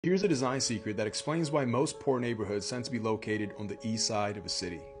Here's a design secret that explains why most poor neighborhoods tend to be located on the east side of a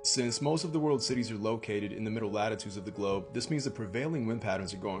city. Since most of the world's cities are located in the middle latitudes of the globe, this means the prevailing wind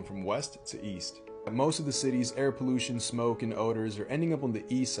patterns are going from west to east. Most of the city's air pollution, smoke, and odors are ending up on the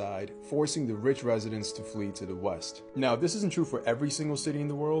east side, forcing the rich residents to flee to the west. Now, this isn't true for every single city in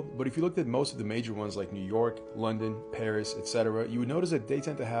the world, but if you looked at most of the major ones like New York, London, Paris, etc., you would notice that they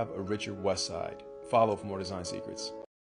tend to have a richer west side. Follow for more design secrets.